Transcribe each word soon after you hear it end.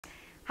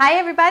Hi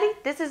everybody,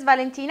 this is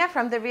Valentina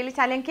from the Real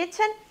Italian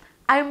Kitchen.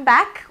 I'm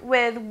back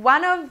with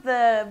one of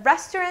the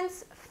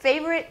restaurant's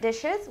favorite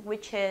dishes,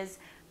 which is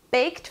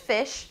baked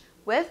fish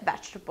with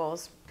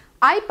vegetables.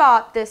 I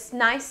bought this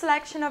nice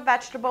selection of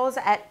vegetables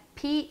at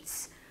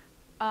Pete's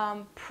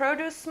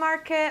Produce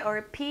Market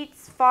or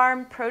Pete's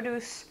Farm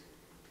Produce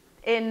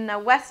in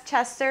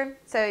Westchester.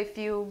 So if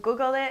you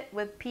Google it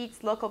with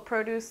Pete's Local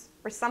Produce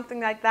or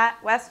something like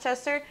that,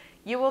 Westchester,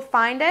 you will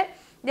find it.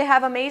 They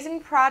have amazing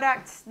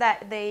products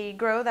that they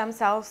grow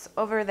themselves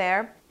over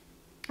there.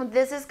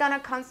 This is gonna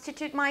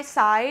constitute my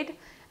side.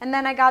 And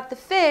then I got the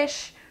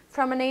fish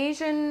from an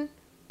Asian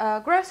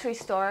grocery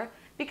store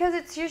because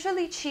it's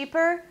usually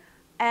cheaper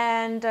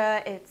and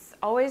it's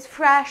always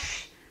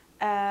fresh.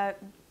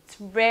 It's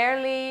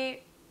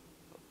rarely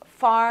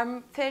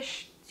farm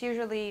fish. It's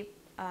usually,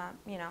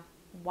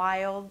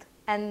 wild.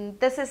 And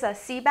this is a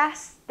sea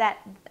bass that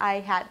I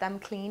had them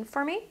clean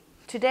for me.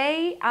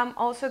 Today, I'm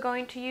also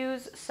going to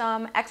use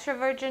some extra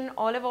virgin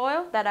olive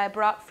oil that I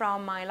brought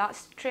from my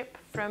last trip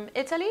from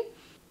Italy.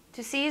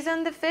 To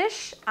season the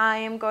fish, I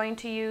am going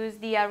to use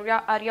the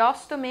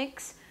ariosto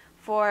mix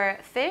for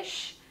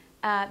fish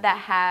that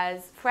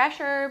has fresh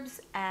herbs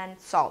and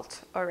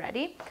salt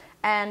already,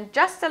 and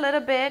just a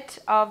little bit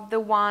of the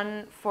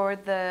one for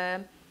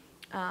the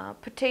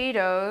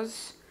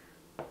potatoes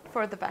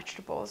for the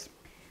vegetables.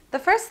 The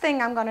first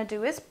thing I'm going to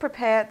do is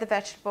prepare the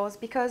vegetables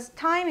because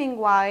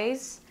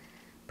timing-wise,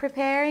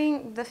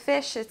 preparing the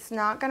fish, it's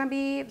not going to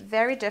be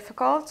very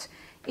difficult.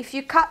 If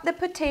you cut the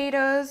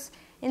potatoes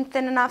in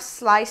thin enough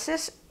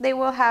slices, they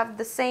will have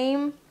the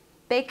same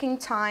baking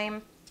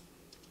time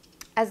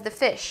as the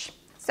fish.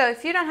 So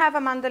if you don't have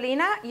a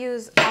mandolina,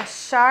 use a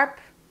sharp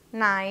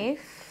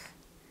knife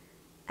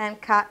and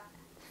cut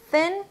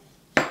thin,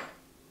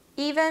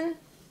 even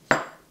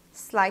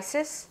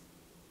slices,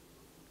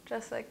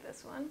 just like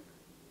this one.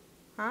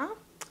 Huh?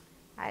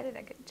 I did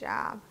a good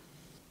job.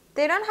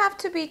 They don't have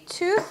to be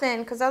too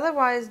thin because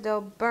otherwise they'll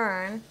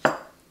burn,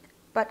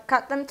 but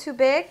cut them too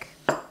big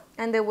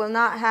and they will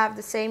not have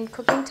the same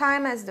cooking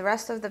time as the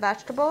rest of the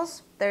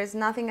vegetables. There's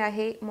nothing I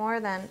hate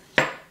more than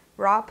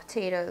raw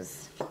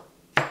potatoes.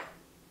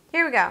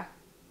 Here we go.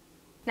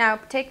 Now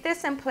take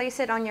this and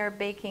place it on your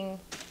baking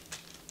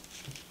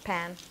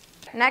pan.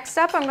 Next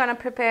up, I'm going to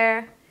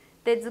prepare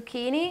the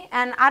zucchini,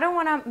 and I don't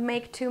want to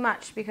make too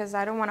much because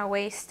I don't want to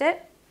waste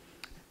it.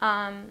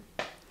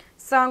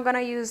 So I'm going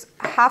to use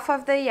half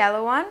of the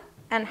yellow one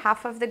and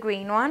half of the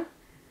green one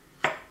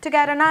to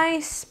get a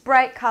nice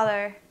bright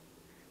color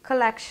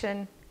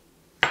collection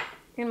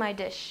in my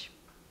dish.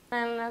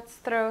 And let's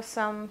throw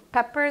some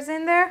peppers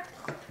in there.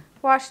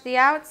 Wash the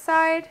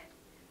outside.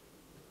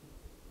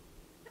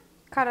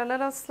 Cut a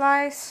little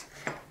slice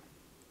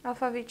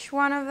off of each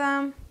one of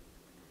them.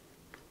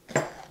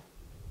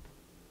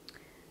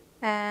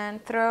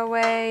 And throw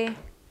away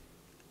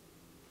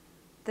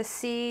the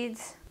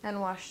seeds and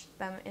wash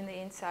them in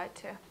the inside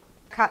too.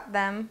 Cut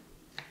them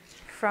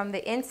from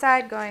the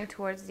inside going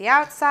towards the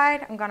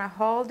outside. I'm gonna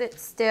hold it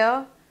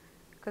still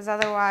because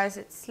otherwise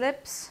it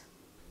slips.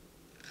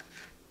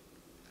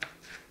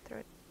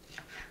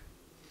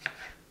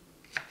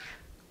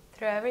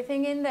 Throw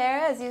everything in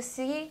there. As you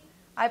see,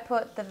 I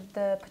put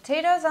the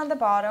potatoes on the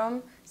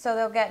bottom so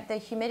they'll get the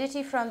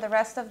humidity from the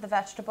rest of the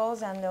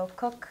vegetables and they'll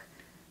cook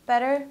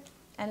better.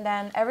 And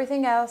then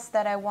everything else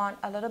that I want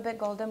a little bit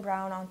golden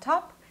brown on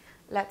top.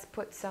 Let's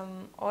put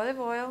some olive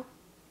oil.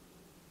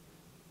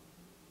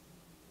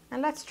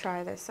 And let's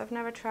try this. I've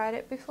never tried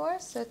it before,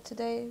 so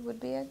today would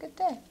be a good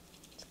day.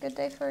 It's a good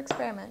day for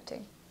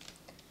experimenting.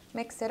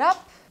 Mix it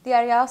up. The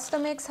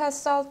ariosto mix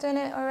has salt in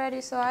it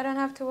already, so I don't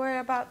have to worry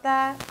about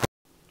that.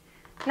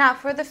 Now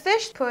for the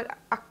fish, put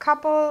a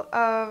couple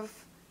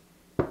of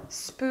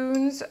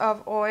spoons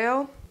of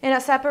oil in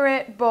a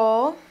separate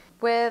bowl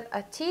with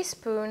a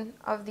teaspoon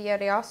of the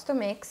ariosto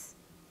mix.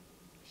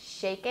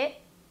 Shake it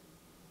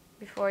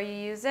before you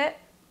use it.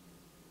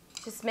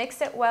 Just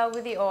mix it well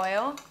with the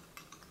oil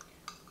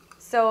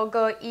so it'll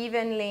go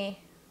evenly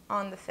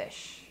on the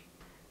fish.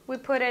 We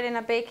put it in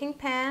a baking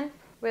pan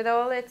with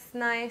all its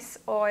nice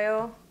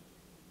oil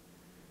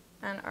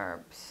and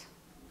herbs.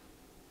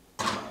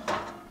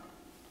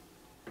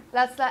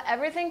 Let's let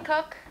everything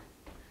cook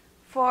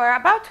for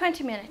about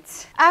 20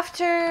 minutes.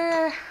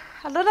 After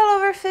a little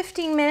over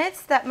 15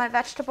 minutes that my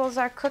vegetables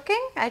are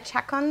cooking, I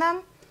check on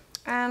them.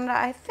 And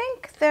I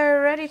think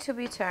they're ready to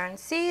be turned.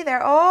 See,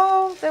 they're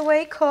all the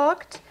way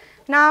cooked.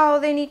 Now all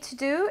they need to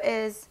do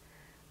is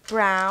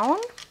brown.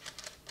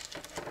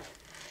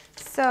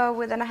 So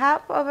with the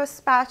help of a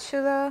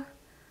spatula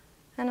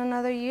and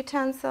another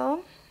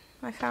utensil,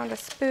 I found a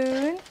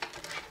spoon.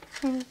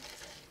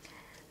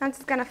 I'm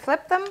just gonna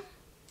flip them.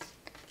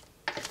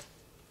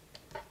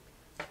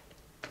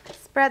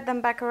 Spread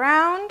them back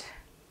around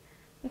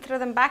and throw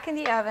them back in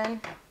the oven.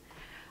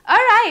 All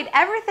right,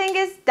 everything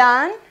is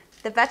done.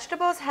 The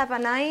vegetables have a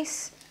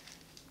nice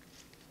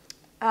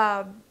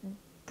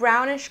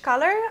brownish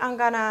color. I'm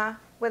gonna,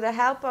 with the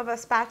help of a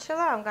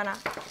spatula, I'm gonna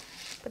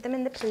put them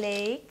in the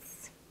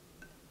plates.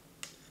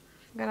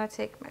 I'm gonna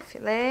take my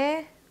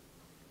filet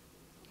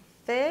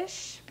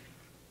fish.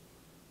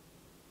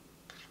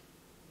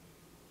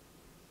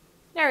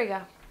 There we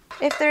go.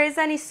 If there is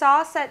any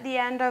sauce at the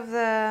end of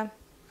at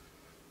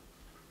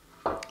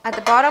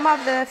the bottom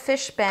of the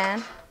fish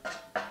pan,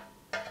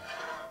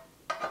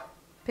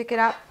 pick it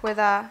up with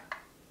a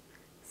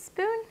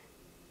spoon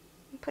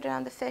and put it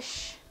on the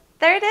fish.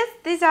 There it is.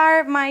 These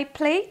are my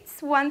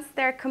plates. Once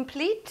they're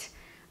complete,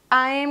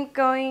 I'm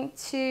going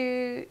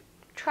to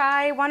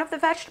try one of the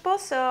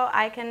vegetables so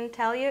I can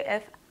tell you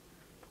if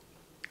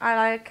I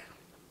like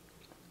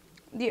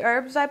the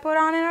herbs I put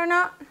on it or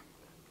not.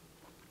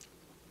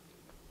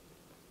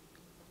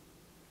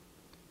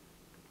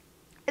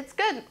 It's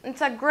good.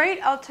 It's a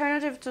great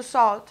alternative to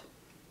salt,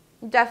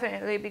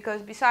 definitely,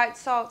 because besides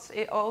salt,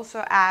 it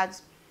also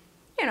adds,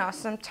 you know,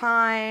 some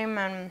thyme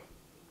and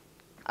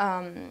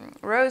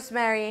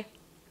rosemary.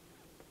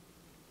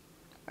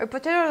 The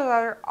potatoes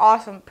are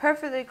awesome,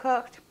 perfectly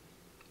cooked.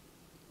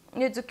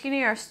 The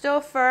zucchini are still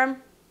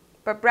firm,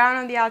 but brown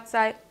on the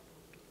outside.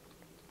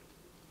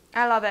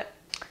 I love it.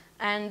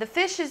 And the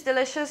fish is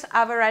delicious.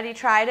 I've already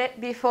tried it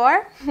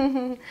before.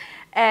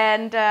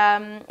 And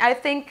I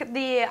think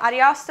the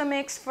ariosto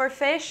mix for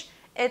fish,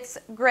 it's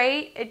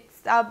great.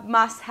 It's a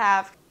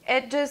must-have.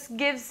 It just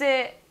gives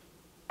it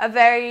a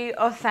very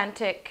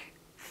authentic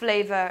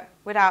flavor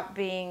without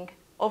being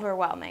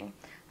overwhelming.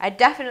 I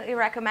definitely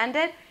recommend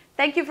it.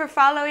 Thank you for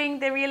following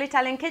The Real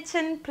Italian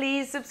Kitchen.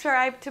 Please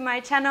subscribe to my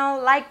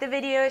channel, like the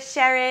video,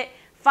 share it.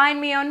 Find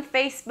me on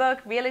Facebook,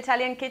 Real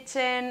Italian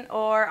Kitchen,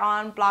 or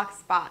on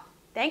Blogspot.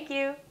 Thank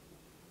you.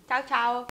 Ciao, ciao.